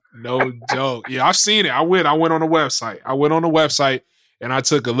bitches up. No joke. Yeah, I've seen it. I went on the website. And I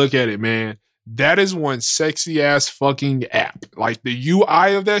took a look at it, man. That is one sexy ass fucking app. Like the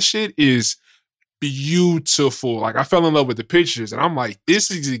UI of that shit is beautiful. Like I fell in love with the pictures and I'm like,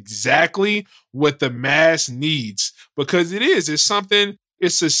 this is exactly what the mass needs because it's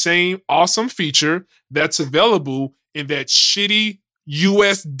the same awesome feature that's available in that shitty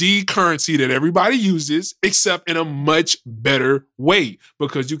USD currency that everybody uses, except in a much better way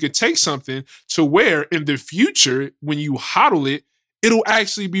because you could take something to where in the future, when you hodl it, it'll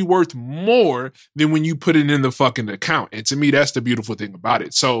actually be worth more than when you put it in the fucking account. And to me, that's the beautiful thing about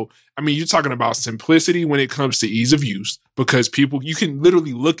it. So, I mean, you're talking about simplicity when it comes to ease of use because you can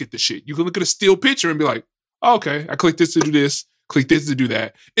literally look at the shit. You can look at a still picture and be like, oh, okay, I click this to do this, click this to do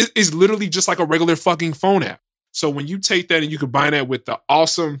that. It's literally just like a regular fucking phone app. So when you take that and you combine that with the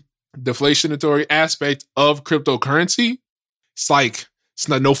awesome deflationary aspect of cryptocurrency, it's like, it's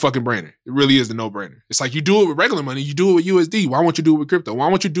not no fucking brainer. It really is a no-brainer. It's like you do it with regular money, you do it with USD. Why won't you do it with crypto? Why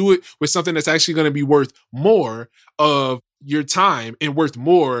won't you do it with something that's actually going to be worth more of your time and worth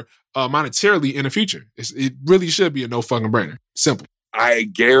more monetarily in the future? It really should be a no fucking brainer. Simple. I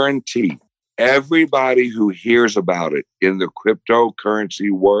guarantee everybody who hears about it in the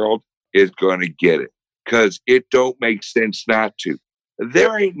cryptocurrency world is going to get it because it don't make sense not to.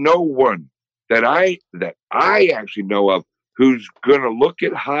 There ain't no one that I actually know of who's going to look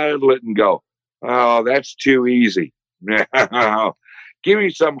at Hydlet and go, oh, that's too easy. Give me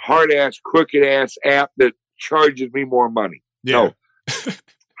some hard-ass, crooked-ass app that charges me more money. Yeah. No.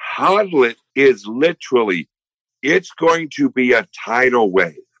 Hydlet is literally, it's going to be a tidal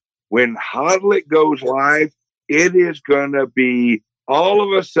wave. When Hydlet goes live, it is going to be, all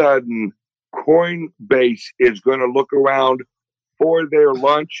of a sudden, Coinbase is going to look around for their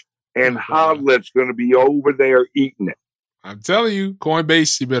lunch, and Hydlet's going to be over there eating it. I'm telling you,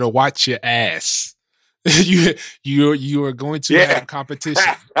 Coinbase, you better watch your ass. you are going to have competition.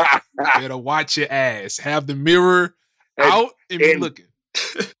 You better watch your ass. Have the mirror out and be looking.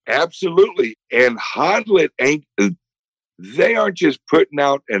 Absolutely. And Hodlet they aren't just putting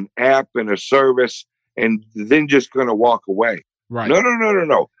out an app and a service and then just going to walk away. Right. No.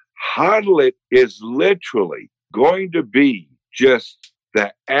 Hodlet is literally going to be just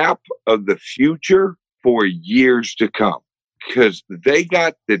the app of the future for years to come. Because they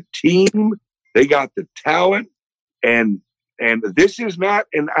got the team, they got the talent, and this is not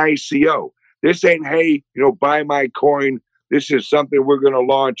an ICO. This ain't, hey, buy my coin. This is something we're going to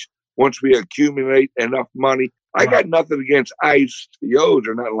launch once we accumulate enough money. I got nothing against ICOs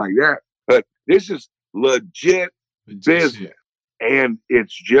or nothing like that, but this is legit business, shit. And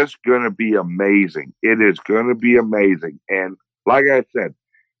it's just going to be amazing. It is going to be amazing, and like I said,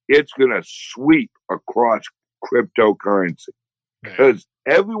 it's going to sweep across cryptocurrency because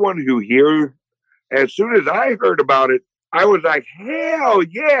everyone who hears, as soon as I heard about it, I was like, hell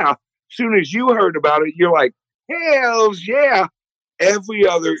yeah. As soon as you heard about it, you're like, hell yeah.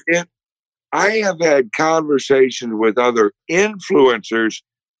 I have had conversations with other influencers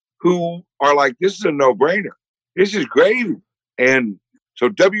who are like, this is a no-brainer. This is gravy. And so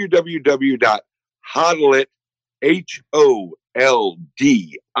www.hodlit,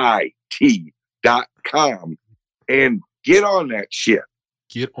 HOLDIT.com and get on that shit.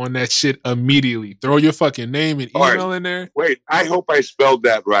 Get on that shit immediately. Throw your fucking name and email in there. Wait, I hope I spelled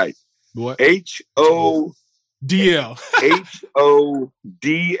that right. What? HODL.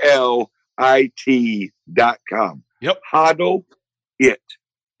 HODLIT.com. Yep. Hodl it.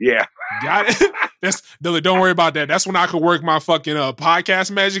 Yeah. Got it. Don't worry about that. That's when I could work my fucking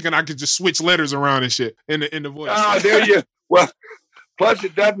podcast magic and I could just switch letters around and shit in the voice. Oh, there you. Well, plus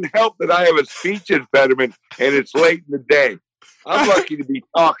it doesn't help that I have a speech impediment and it's late in the day. I'm lucky to be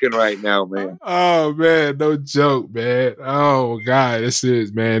talking right now, man. Oh man, no joke, man. Oh God, this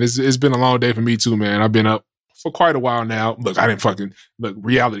is, man. It's been a long day for me too, man. I've been up for quite a while now. Look,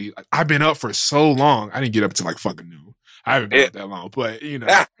 reality. I've been up for so long. I didn't get up to like fucking noon. I haven't been up that long, but you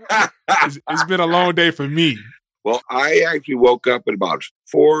know, it's been a long day for me. Well, I actually woke up at about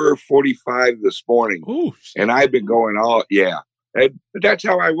 4:45 this morning. Ooh, and I've been going all, and that's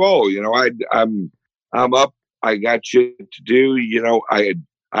how I roll. You know, I'm up. I got shit to do. You know, I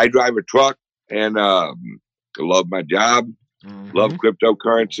drive a truck and love my job. Love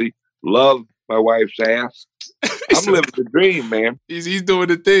cryptocurrency. Love my wife's ass. I'm living the dream, man. He's doing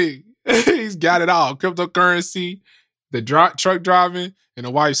the thing. He's got it all. Cryptocurrency, the truck driving, and the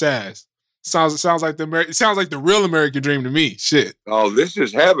wife's ass. Sounds like the real American dream to me. Shit. Oh, this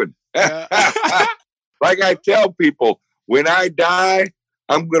is heaven. Like I tell people, when I die,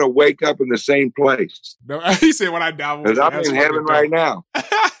 I'm going to wake up in the same place. No, he said when I die. Because I'm in heaven right now.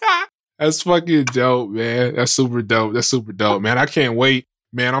 That's fucking dope, man. That's super dope. Man. I can't wait.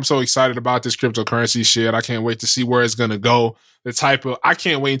 Man, I'm so excited about this cryptocurrency shit. I can't wait to see where it's going to go. I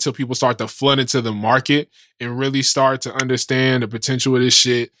can't wait until people start to flood into the market and really start to understand the potential of this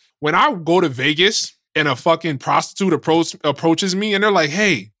shit. When I go to Vegas and a fucking prostitute approaches me and they're like,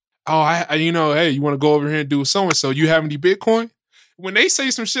 hey, hey, you want to go over here and do so-and-so? You have any Bitcoin? When they say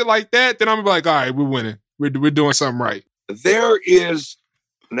some shit like that, then I'm like, all right, we're winning. We're doing something right. There is,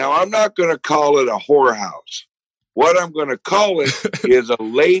 now I'm not going to call it a whorehouse. What I'm going to call it is a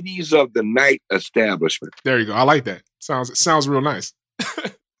ladies of the night establishment. There you go. I like that. Sounds real nice.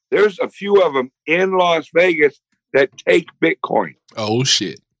 There's a few of them in Las Vegas that take Bitcoin. Oh,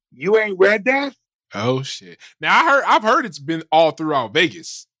 shit. You ain't read that? Oh, shit. Now, I've heard it's been all throughout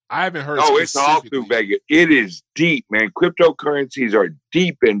Vegas. I haven't heard. Oh, it's all through Vegas. It is deep, man. Cryptocurrencies are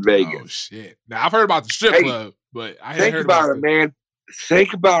deep in Vegas. Oh, shit. Now, I've heard about the strip club, but I haven't heard about it, man.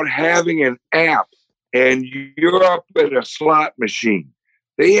 Think about having an app and you're up at a slot machine.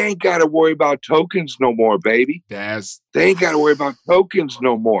 They ain't got to worry about tokens no more, baby. They ain't got to worry about tokens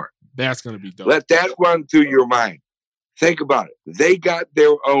no more. That's going to be dope. Let that run through your mind. Think about it. They got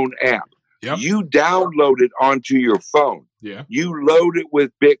their own app. Yep. You download it onto your phone. Yeah. You load it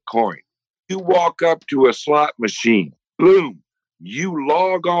with Bitcoin. You walk up to a slot machine. Boom. You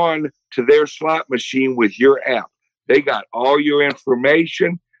log on to their slot machine with your app. They got all your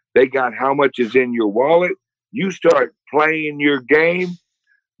information. They got how much is in your wallet. You start playing your game.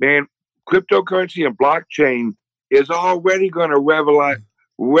 Man, cryptocurrency and blockchain is already going to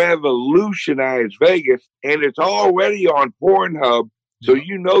revolutionize Vegas, and it's already on Pornhub. So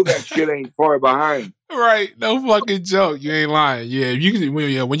you know that shit ain't far behind. Right. No fucking joke. You ain't lying. Yeah.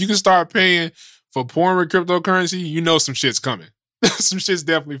 When you can start paying for porn with cryptocurrency, you know some shit's coming. Some shit's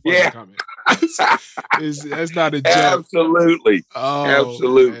definitely fucking coming. That's not a joke. Absolutely. Oh,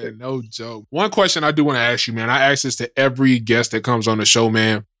 absolutely. Man, no joke. One question I do want to ask you, man. I ask this to every guest that comes on the show,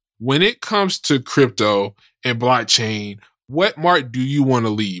 man. When it comes to crypto and blockchain, what mark do you want to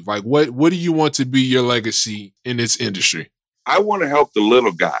leave? Like, what do you want to be your legacy in this industry? I want to help the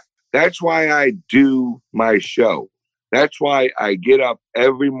little guy. That's why I do my show. That's why I get up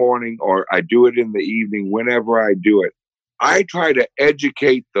every morning, or I do it in the evening, whenever I do it. I try to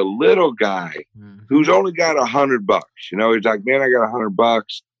educate the little guy who's only got $100. You know, he's like, man, I got $100.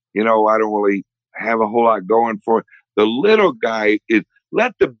 You know, I don't really have a whole lot going for it. The little guy is,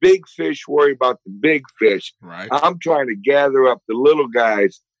 let the big fish worry about the big fish. Right. I'm trying to gather up the little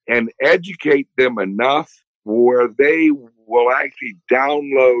guys and educate them enough where they will actually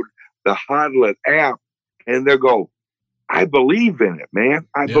download the Hodlet app and they'll go, I believe in it, man.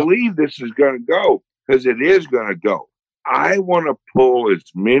 I believe this is going to go, because it is going to go. I want to pull as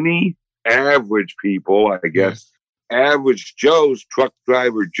many average people, I guess, average Joes, truck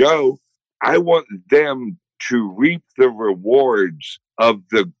driver Joe. I want them to reap the rewards of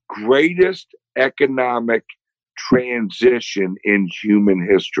the greatest economic transition in human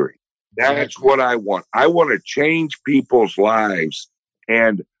history. That's what I want. I want to change people's lives.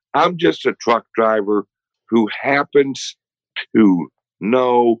 And I'm just a truck driver who happens to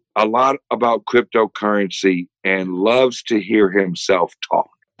know a lot about cryptocurrency and loves to hear himself talk.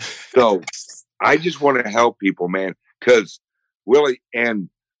 So I just want to help people, man, because Willie, and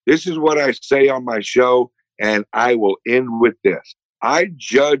this is what I say on my show, and I will end with this. I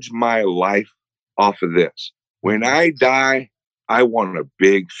judge my life off of this. When I die, I want a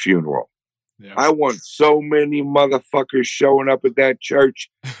big funeral. Yeah. I want so many motherfuckers showing up at that church.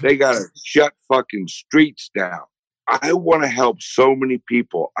 They got to shut fucking streets down. I want to help so many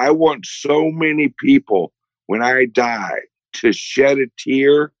people. I want so many people when I die to shed a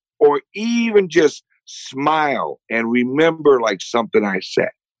tear or even just smile and remember like something I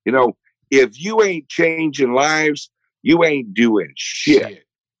said. You know, if you ain't changing lives, you ain't doing shit.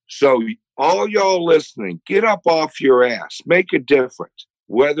 So all y'all listening, get up off your ass, make a difference,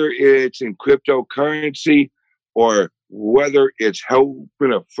 whether it's in cryptocurrency or whether it's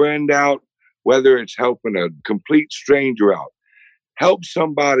helping a friend out, whether it's helping a complete stranger out. Help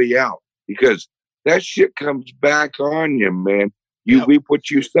somebody out because that shit comes back on you, man. You reap what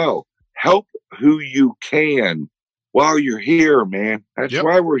you sow. Help who you can while you're here, man. That's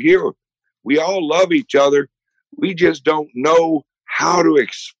why we're here. We all love each other. We just don't know how to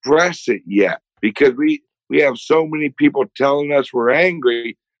express it yet because we have so many people telling us we're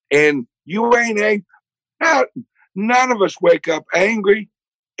angry, and you ain't angry. None of us wake up angry,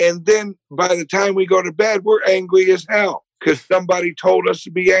 and then by the time we go to bed, we're angry as hell because somebody told us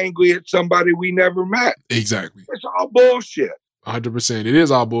to be angry at somebody we never met. Exactly. It's all bullshit. 100%. It is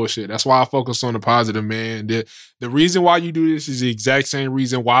all bullshit. That's why I focus on the positive, man. The reason why you do this is the exact same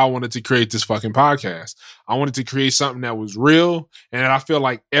reason why I wanted to create this fucking podcast. I wanted to create something that was real and that I feel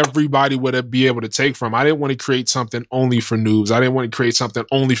like everybody would be able to take from. I didn't want to create something only for noobs. I didn't want to create something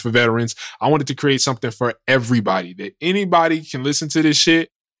only for veterans. I wanted to create something for everybody, that anybody can listen to this shit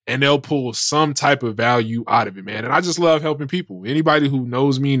and they'll pull some type of value out of it, man. And I just love helping people. Anybody who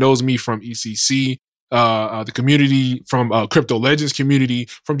knows me from ECC, the community, from Crypto Legends community,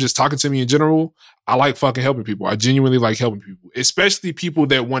 from just talking to me in general. I like fucking helping people. I genuinely like helping people, especially people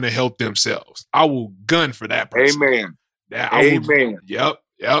that want to help themselves. I will gun for that person. Amen. Amen. Yep.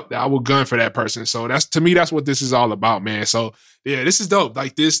 I will gun for that person. So to me, that's what this is all about, man. So yeah, this is dope.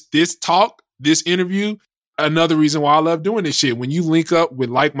 Like this talk, this interview, another reason why I love doing this shit. When you link up with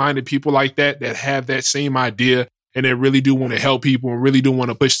like-minded people like that have that same idea, and they really do want to help people and really do want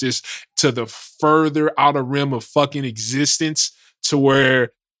to push this to the further outer rim of fucking existence to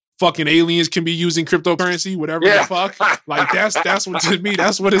where fucking aliens can be using cryptocurrency, whatever the fuck. Like that's what, to me,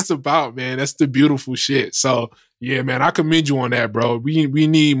 that's what it's about, man. That's the beautiful shit. So yeah, man, I commend you on that, bro. We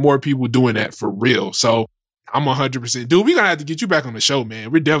need more people doing that for real. So I'm 100%. Dude, we're going to have to get you back on the show,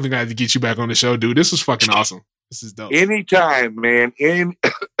 man. We're definitely going to have to get you back on the show, dude. This was fucking awesome. This is dope. Anytime, man.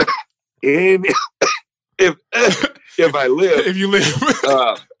 If I live, if you live,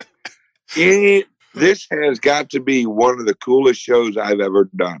 this has got to be one of the coolest shows I've ever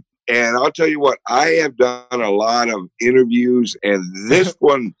done. And I'll tell you what, I have done a lot of interviews, and this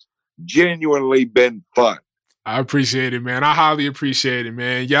one's genuinely been fun. I appreciate it, man. I highly appreciate it,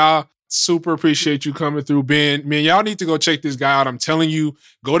 man. Y'all super appreciate you coming through, Ben. Man, y'all need to go check this guy out. I'm telling you,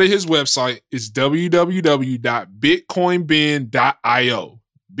 go to his website. It's www.bitcoinben.io.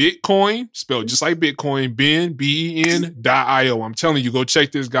 Bitcoin, spelled just like Bitcoin, Ben, BEN.io. I'm telling you, go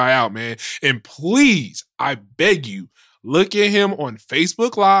check this guy out, man. And please, I beg you, look at him on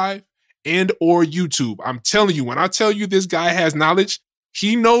Facebook Live and or YouTube. I'm telling you, when I tell you this guy has knowledge,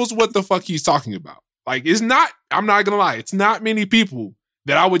 he knows what the fuck he's talking about. Like, I'm not gonna lie, it's not many people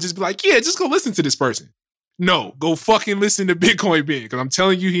that I would just be like, yeah, just go listen to this person. No, go fucking listen to Bitcoin Ben, because I'm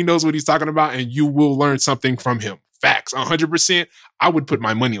telling you, he knows what he's talking about, and you will learn something from him. Facts, 100%. I would put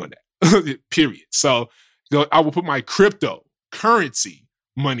my money on that. Period. So I will put my cryptocurrency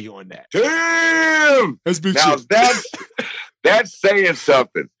money on that. Damn! That's big now shit. that's saying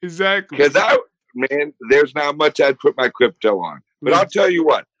something. Exactly. Because there's not much I'd put my crypto on. But I'll tell you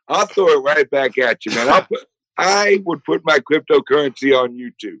what, I'll throw it right back at you, man. I would put my cryptocurrency on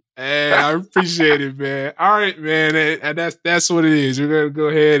YouTube. Hey, I appreciate it, man. All right, man. And that's what it is. We're gonna go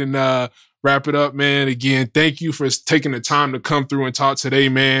ahead and wrap it up, man. Again, thank you for taking the time to come through and talk today,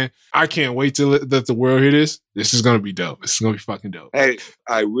 man. I can't wait to let the world hear this. This is going to be dope. This is going to be fucking dope. Hey,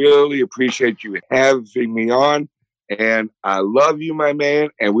 I really appreciate you having me on, and I love you, my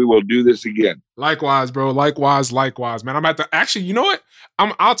man, and we will do this again. Likewise, bro. Likewise, man. I'm at the, actually, you know what?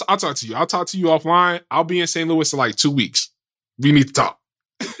 I'll talk to you. I'll talk to you offline. I'll be in St. Louis in like 2 weeks. We need to talk.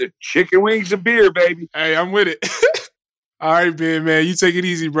 The chicken wings and beer, baby. Hey, I'm with it. All right, Ben, man. You take it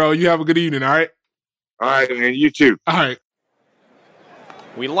easy, bro. You have a good evening, all right? All right, man. You too. All right.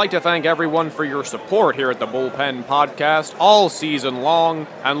 We'd like to thank everyone for your support here at the Bullpen Podcast all season long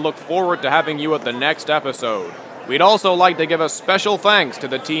and look forward to having you at the next episode. We'd also like to give a special thanks to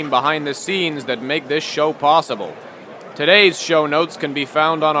the team behind the scenes that make this show possible. Today's show notes can be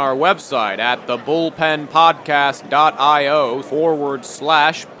found on our website at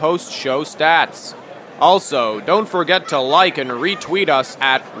thebullpenpodcast.io/post-show stats. Also, don't forget to like and retweet us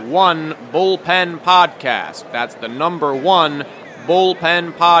at 1Bullpen Podcast. That's the number 1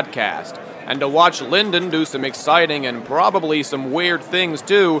 Bullpen Podcast. And to watch Lyndon do some exciting and probably some weird things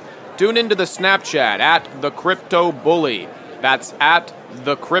too, tune into the Snapchat at The Crypto Bully. That's at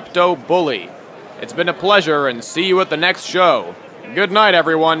The Crypto Bully. It's been a pleasure, and see you at the next show. Good night,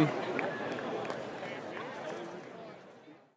 everyone.